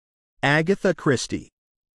Agatha Christie.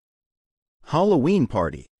 Halloween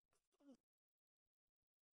Party.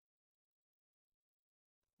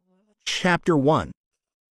 Chapter 1.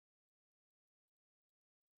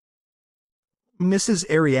 Mrs.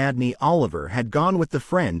 Ariadne Oliver had gone with the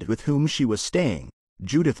friend with whom she was staying,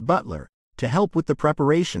 Judith Butler, to help with the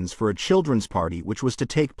preparations for a children's party which was to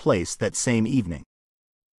take place that same evening.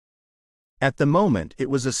 At the moment it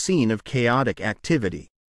was a scene of chaotic activity.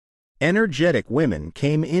 Energetic women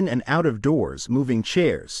came in and out of doors moving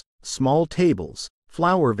chairs, small tables,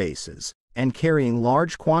 flower vases, and carrying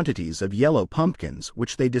large quantities of yellow pumpkins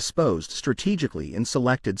which they disposed strategically in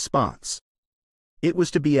selected spots. It was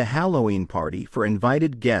to be a Halloween party for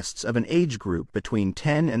invited guests of an age group between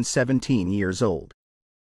 10 and 17 years old.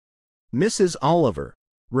 Mrs. Oliver,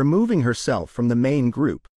 removing herself from the main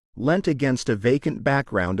group, leant against a vacant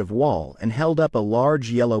background of wall and held up a large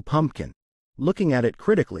yellow pumpkin. Looking at it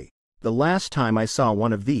critically, "The last time I saw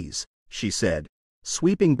one of these," she said,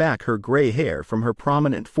 sweeping back her gray hair from her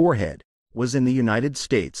prominent forehead, "was in the United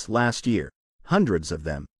States last year. Hundreds of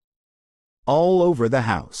them. All over the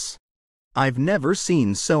house. I've never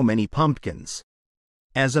seen so many pumpkins.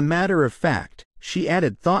 As a matter of fact," she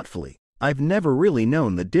added thoughtfully, "I've never really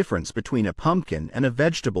known the difference between a pumpkin and a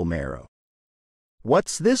vegetable marrow.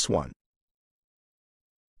 What's this one?"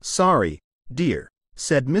 "Sorry, dear,"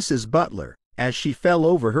 said Mrs. Butler, as she fell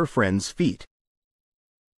over her friend's feet.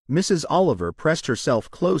 Mrs. Oliver pressed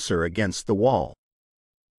herself closer against the wall.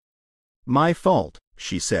 "My fault,"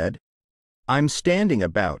 she said. "I'm standing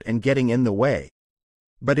about and getting in the way."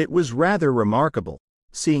 But it was rather remarkable,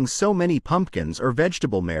 seeing so many pumpkins or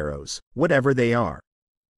vegetable marrows, whatever they are.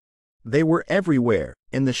 They were everywhere,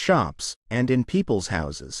 in the shops and in people's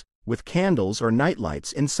houses, with candles or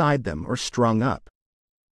nightlights inside them or strung up.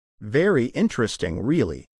 Very interesting,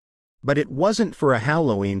 really. But it wasn't for a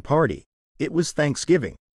Halloween party, it was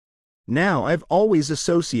Thanksgiving. Now I've always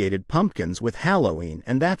associated pumpkins with Halloween,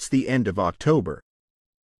 and that's the end of October.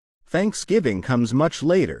 Thanksgiving comes much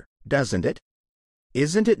later, doesn't it?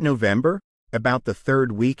 Isn't it November? About the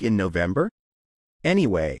third week in November?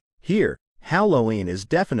 Anyway, here, Halloween is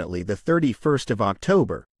definitely the 31st of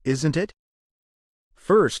October, isn't it?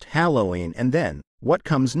 First Halloween, and then, what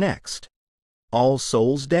comes next? All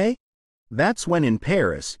Souls' Day? That's when in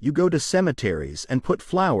Paris you go to cemeteries and put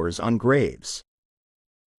flowers on graves.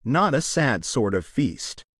 Not a sad sort of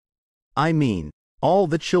feast. I mean, all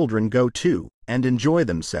the children go to and enjoy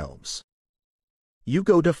themselves. You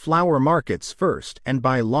go to flower markets first and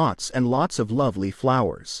buy lots and lots of lovely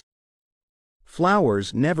flowers.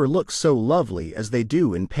 Flowers never look so lovely as they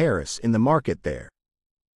do in Paris in the market there."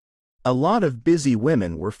 A lot of busy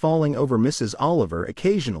women were falling over Mrs. Oliver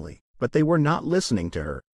occasionally, but they were not listening to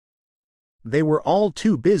her. They were all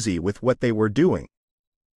too busy with what they were doing.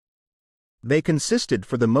 They consisted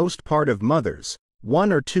for the most part of mothers,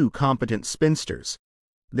 one or two competent spinsters.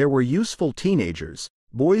 There were useful teenagers,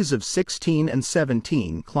 boys of 16 and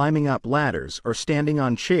 17 climbing up ladders or standing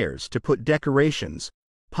on chairs to put decorations,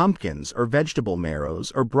 pumpkins or vegetable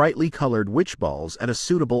marrows or brightly colored witch balls at a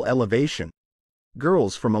suitable elevation.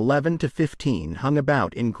 Girls from 11 to 15 hung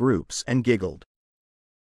about in groups and giggled.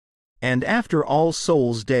 "And after All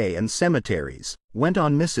Souls' Day and cemeteries," went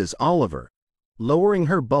on Mrs. Oliver, lowering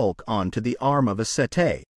her bulk onto the arm of a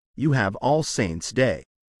settee, "you have All Saints' Day.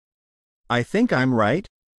 I think I'm right?"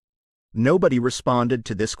 Nobody responded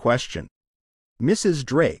to this question. Mrs.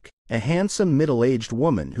 Drake, a handsome middle-aged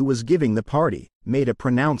woman who was giving the party, made a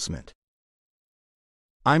pronouncement.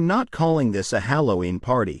 "I'm not calling this a Halloween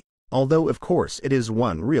party, although of course it is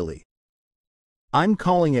one really. I'm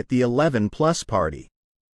calling it the 11+ party.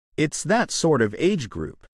 It's that sort of age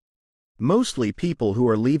group. Mostly people who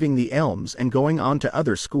are leaving the Elms and going on to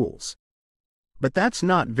other schools." "But that's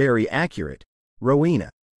not very accurate,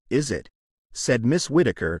 Rowena, is it?" said Miss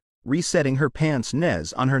Whittaker, resetting her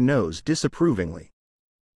pince-nez on her nose disapprovingly.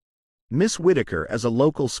 Miss Whittaker, as a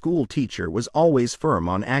local school teacher, was always firm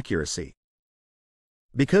on accuracy.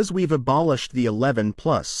 "Because we've abolished the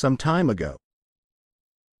 11+ some time ago."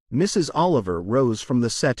 Mrs. Oliver rose from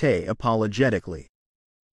the settee apologetically.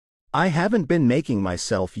 "I haven't been making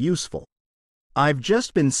myself useful. I've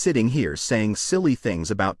just been sitting here saying silly things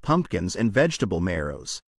about pumpkins and vegetable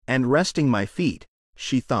marrows, and resting my feet,"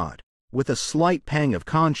 she thought, with a slight pang of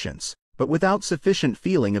conscience, but without sufficient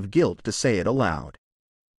feeling of guilt to say it aloud.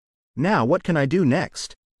 "Now what can I do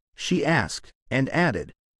next?" she asked, and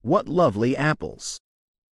added, "What lovely apples."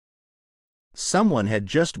 Someone had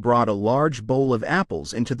just brought a large bowl of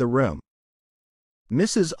apples into the room.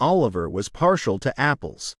 Mrs. Oliver was partial to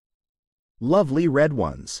apples. "Lovely red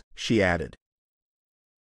ones," she added.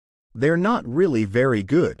 "They're not really very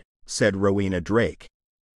good," said Rowena Drake.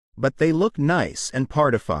 But they look nice and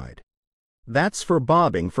partified. That's for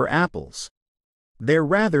bobbing for apples. They're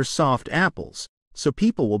rather soft apples, so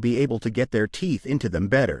people will be able to get their teeth into them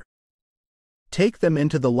better. Take them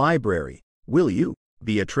into the library, will you,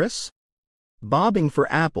 Beatrice? Bobbing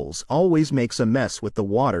for apples always makes a mess with the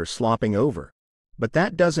water slopping over. But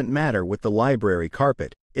that doesn't matter with the library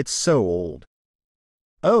carpet, it's so old.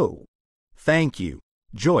 Oh, thank you,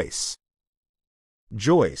 Joyce.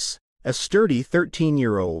 Joyce, a sturdy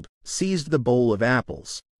 13-year-old, seized the bowl of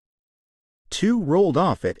apples. Two rolled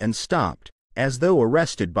off it and stopped, as though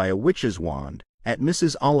arrested by a witch's wand, at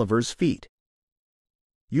Mrs. Oliver's feet.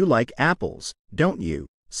 You like apples, don't you?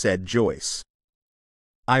 Said Joyce.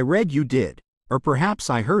 I read you did, or perhaps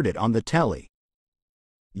I heard it on the telly.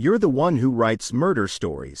 You're the one who writes murder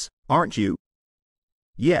stories, aren't you?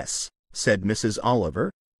 Yes, said Mrs.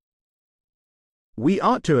 Oliver. We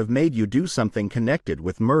ought to have made you do something connected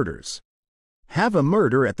with murders. Have a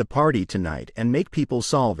murder at the party tonight and make people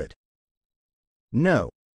solve it. No.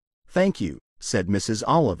 Thank you, said Mrs.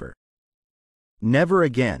 Oliver. Never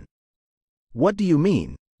again. What do you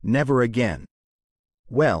mean, never again?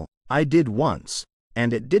 Well, I did once,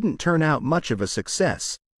 and it didn't turn out much of a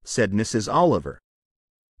success, said Mrs. Oliver.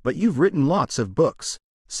 But you've written lots of books,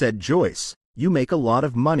 said Joyce. You make a lot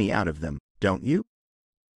of money out of them, don't you?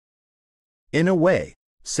 In a way,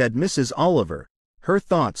 said Mrs. Oliver, her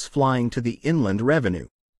thoughts flying to the inland revenue.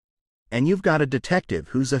 And you've got a detective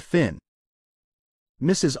who's a Finn.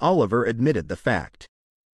 Mrs. Oliver admitted the fact.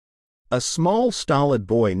 A small stolid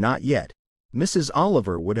boy not yet, Mrs.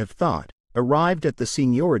 Oliver would have thought, arrived at the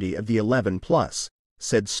seniority of the 11+,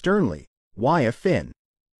 said sternly, Why a Finn?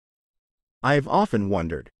 I've often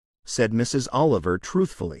wondered, said Mrs. Oliver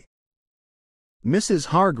truthfully. Mrs.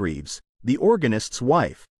 Hargreaves, the organist's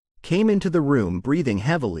wife, came into the room breathing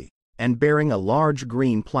heavily, and bearing a large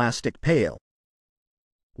green plastic pail.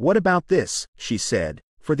 What about this, she said,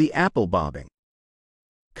 for the apple bobbing?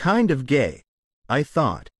 Kind of gay, I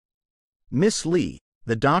thought. Miss Lee,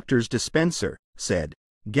 the doctor's dispenser, said,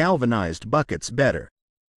 galvanized buckets better.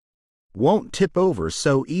 Won't tip over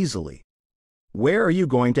so easily. Where are you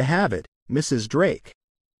going to have it, Mrs. Drake?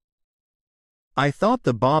 I thought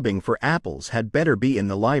the bobbing for apples had better be in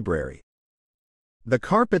the library. The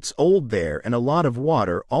carpet's old there and a lot of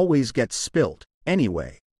water always gets spilt,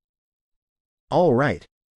 anyway. All right.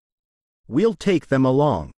 We'll take them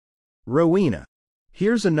along. Rowena,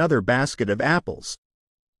 here's another basket of apples.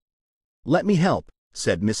 Let me help,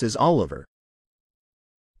 said Mrs. Oliver.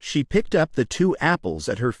 She picked up the 2 apples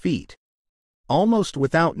at her feet. Almost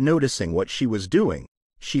without noticing what she was doing,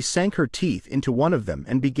 she sank her teeth into one of them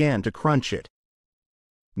and began to crunch it.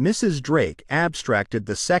 Mrs. Drake abstracted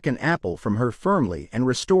the second apple from her firmly and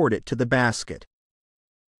restored it to the basket.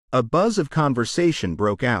 A buzz of conversation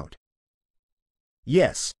broke out.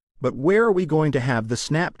 Yes, but where are we going to have the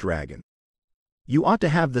snapdragon? You ought to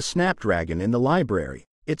have the snapdragon in the library.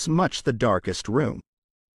 It's much the darkest room.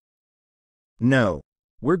 No,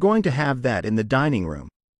 we're going to have that in the dining room.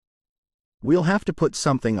 We'll have to put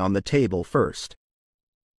something on the table first.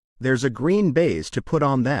 There's a green baize to put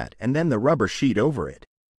on that and then the rubber sheet over it.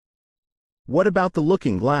 What about the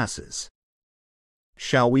looking glasses?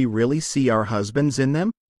 Shall we really see our husbands in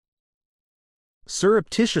them?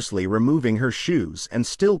 Surreptitiously removing her shoes and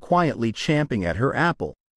still quietly champing at her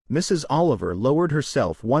apple, Mrs. Oliver lowered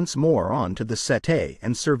herself once more onto the settee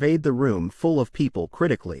and surveyed the room full of people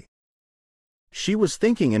critically. She was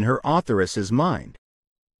thinking in her authoress's mind.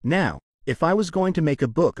 Now, if I was going to make a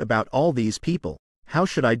book about all these people, how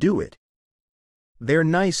should I do it? They're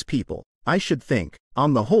nice people, I should think,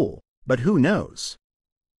 on the whole, but who knows?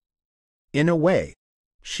 In a way,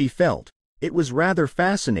 she felt, it was rather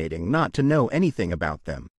fascinating not to know anything about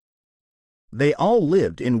them. They all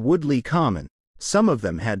lived in Woodley Common. Some of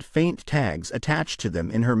them had faint tags attached to them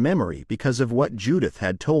in her memory because of what Judith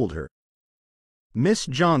had told her. Miss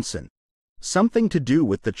Johnson. Something to do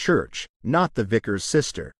with the church, not the vicar's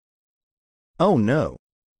sister. Oh no.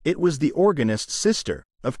 It was the organist's sister,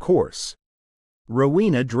 of course.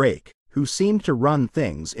 Rowena Drake, who seemed to run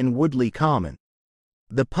things in Woodley Common.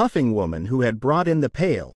 The puffing woman who had brought in the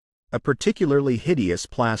pail, a particularly hideous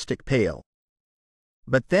plastic pail.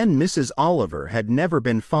 But then Mrs. Oliver had never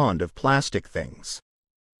been fond of plastic things.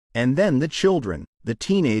 And then the children, the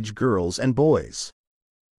teenage girls and boys.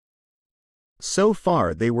 So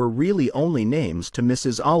far they were really only names to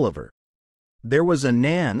Mrs. Oliver. There was a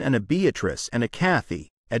Nan and a Beatrice and a Kathy,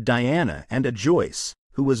 a Diana and a Joyce,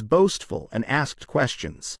 who was boastful and asked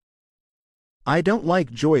questions. I don't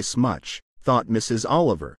like Joyce much, thought Mrs.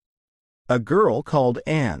 Oliver. A girl called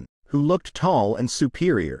Anne, who looked tall and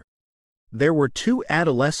superior. There were two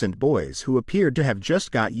adolescent boys who appeared to have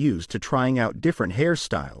just got used to trying out different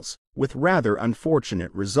hairstyles, with rather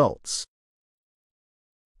unfortunate results.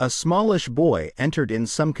 A smallish boy entered in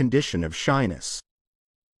some condition of shyness.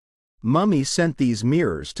 "Mummy sent these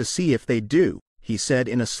mirrors to see if they do," he said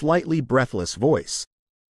in a slightly breathless voice.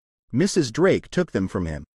 Mrs. Drake took them from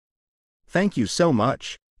him. "Thank you so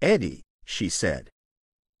much, Eddie," she said.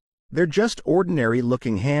 "They're just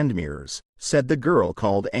ordinary-looking hand mirrors," said the girl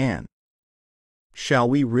called Anne. "Shall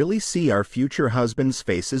we really see our future husbands'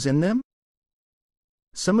 faces in them?"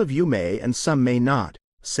 "Some of you may and some may not,"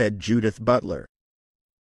 said Judith Butler.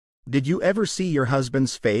 "Did you ever see your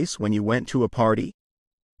husband's face when you went to a party?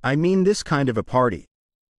 I mean this kind of a party."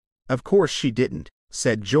 "Of course she didn't,"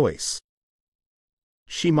 said Joyce.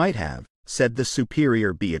 "She might have," said the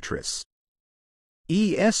superior Beatrice.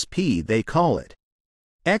 "ESP they call it.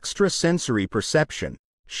 Extrasensory perception,"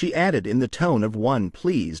 she added in the tone of one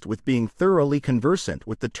pleased with being thoroughly conversant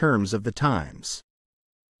with the terms of the times.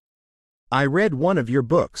 "I read one of your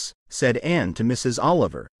books," said Anne to Mrs.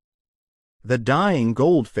 Oliver. "The Dying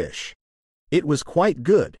Goldfish. It was quite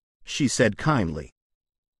good," she said kindly.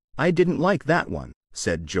 "I didn't like that one,"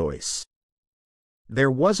 said Joyce.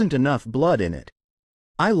 "There wasn't enough blood in it.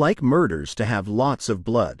 I like murders to have lots of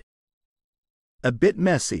blood." "A bit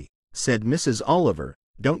messy," said Mrs. Oliver,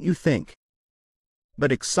 "don't you think?"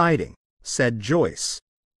 "But exciting," said Joyce.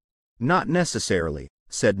 "Not necessarily,"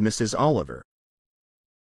 said Mrs. Oliver.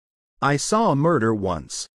 "I saw a murder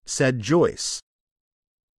once," said Joyce.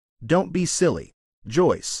 "Don't be silly,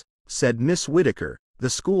 Joyce," said Miss Whittaker, the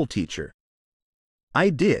schoolteacher. "I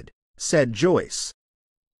did," said Joyce.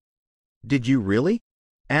 "Did you really?"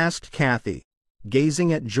 asked Kathy,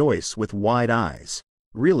 gazing at Joyce with wide eyes.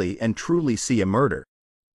 "Really and truly see a murder?"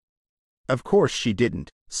 "Of course she didn't,"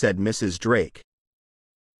 said Mrs. Drake.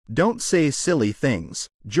 "Don't say silly things,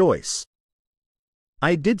 Joyce."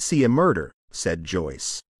 "I did see a murder," said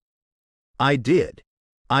Joyce. "I did.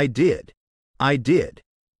 I did. I did."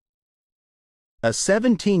 A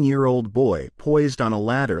 17-year-old boy poised on a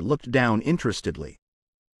ladder looked down interestedly.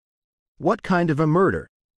 "What kind of a murder?"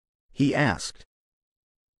 he asked.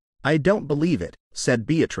 "I don't believe it," said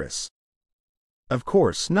Beatrice. "Of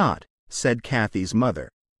course not," said Kathy's mother.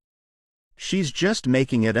 "She's just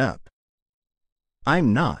making it up."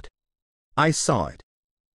 "I'm not. I saw it."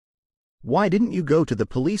 "Why didn't you go to the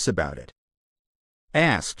police about it?"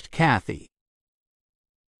 asked Kathy.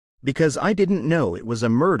 "Because I didn't know it was a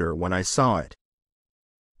murder when I saw it.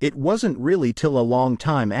 It wasn't really till a long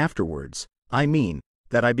time afterwards,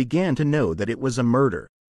 that I began to know that it was a murder.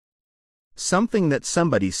 Something that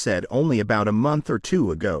somebody said only about a month or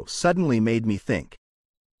two ago suddenly made me think.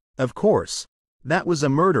 Of course, that was a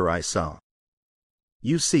murder I saw."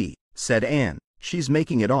 "You see," said Anne, "she's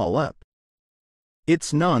making it all up."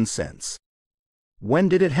 "It's nonsense." "When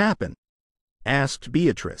did it happen?" asked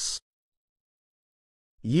Beatrice.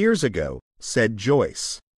 "Years ago," said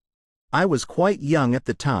Joyce. "I was quite young at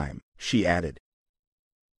the time," she added.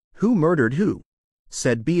 "Who murdered who?"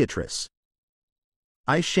 said Beatrice.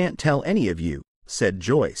 "I shan't tell any of you," said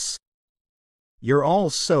Joyce. "You're all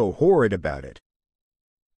so horrid about it."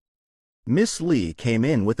 Miss Lee came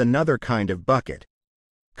in with another kind of bucket.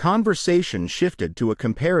 Conversation shifted to a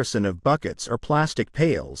comparison of buckets or plastic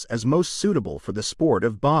pails as most suitable for the sport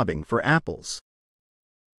of bobbing for apples.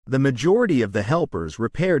 The majority of the helpers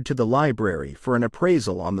repaired to the library for an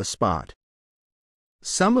appraisal on the spot.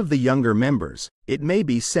 Some of the younger members, it may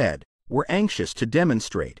be said, were anxious to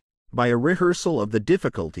demonstrate, by a rehearsal of the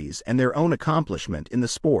difficulties and their own accomplishment in the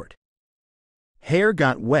sport. Hair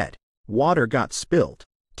got wet, water got spilt,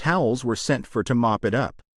 towels were sent for to mop it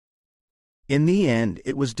up. In the end,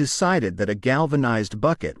 it was decided that a galvanized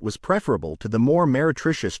bucket was preferable to the more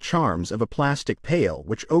meretricious charms of a plastic pail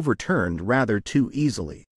which overturned rather too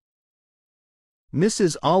easily.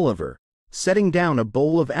 Mrs. Oliver, setting down a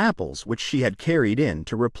bowl of apples which she had carried in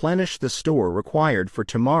to replenish the store required for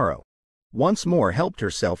tomorrow, once more helped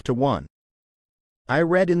herself to one. "I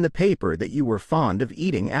read in the paper that you were fond of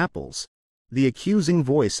eating apples." The accusing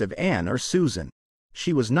voice of Anne or Susan,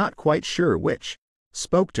 she was not quite sure which,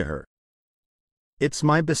 spoke to her. "It's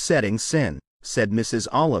my besetting sin," said Mrs.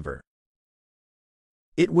 Oliver.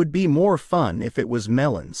 "It would be more fun if it was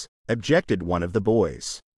melons," objected one of the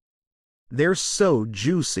boys. "They're so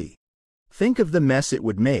juicy. Think of the mess it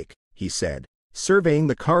would make," he said, surveying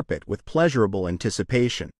the carpet with pleasurable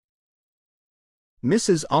anticipation.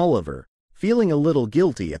 Mrs. Oliver, feeling a little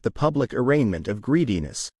guilty at the public arraignment of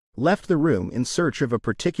greediness, left the room in search of a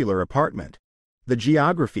particular apartment, the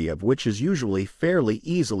geography of which is usually fairly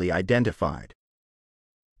easily identified.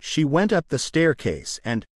 She went up the staircase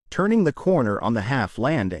and, turning the corner on the half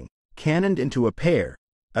landing, cannoned into a pair,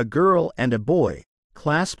 a girl and a boy,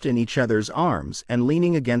 clasped in each other's arms and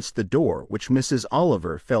leaning against the door which Mrs.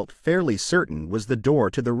 Oliver felt fairly certain was the door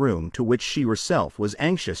to the room to which she herself was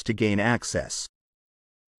anxious to gain access.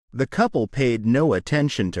 The couple paid no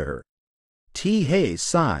attention to her. T. Hayes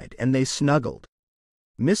sighed and they snuggled.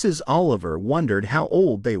 Mrs. Oliver wondered how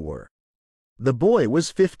old they were. The boy was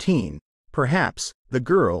 15, perhaps, the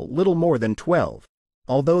girl little more than 12,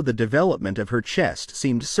 although the development of her chest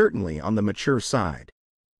seemed certainly on the mature side.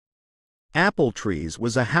 Appletree's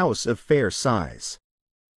was a house of fair size.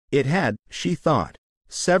 It had, she thought,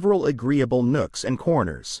 several agreeable nooks and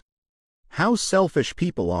corners. How selfish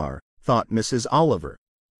people are, thought Mrs. Oliver.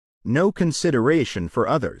 No consideration for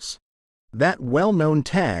others. That well-known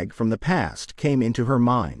tag from the past came into her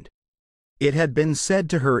mind. It had been said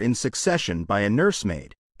to her in succession by a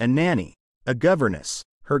nursemaid, a nanny, a governess,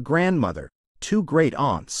 her grandmother, 2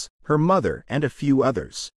 great-aunts, her mother and a few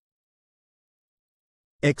others.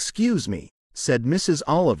 "Excuse me," said Mrs.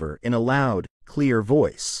 Oliver in a loud, clear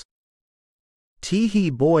voice.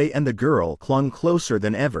 Tee-hee boy and the girl clung closer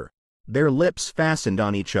than ever, their lips fastened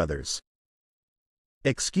on each other's.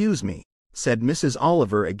 "Excuse me," said Mrs.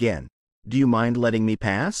 Oliver again, "do you mind letting me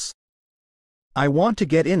pass? I want to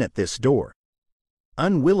get in at this door."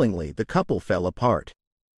 Unwillingly the couple fell apart.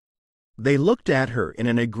 They looked at her in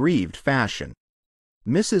an aggrieved fashion.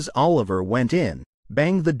 Mrs. Oliver went in,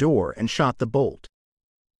 banged the door and shot the bolt.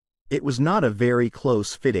 It was not a very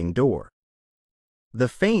close-fitting door. The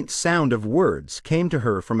faint sound of words came to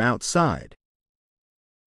her from outside.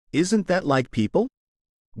 "Isn't that like people?"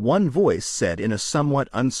 one voice said in a somewhat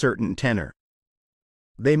uncertain tenor.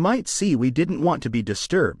 "They might see we didn't want to be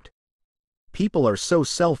disturbed." "People are so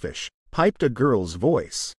selfish," piped a girl's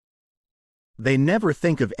voice. "They never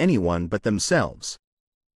think of anyone but themselves."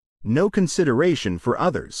 "No consideration for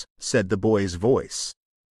others," said the boy's voice.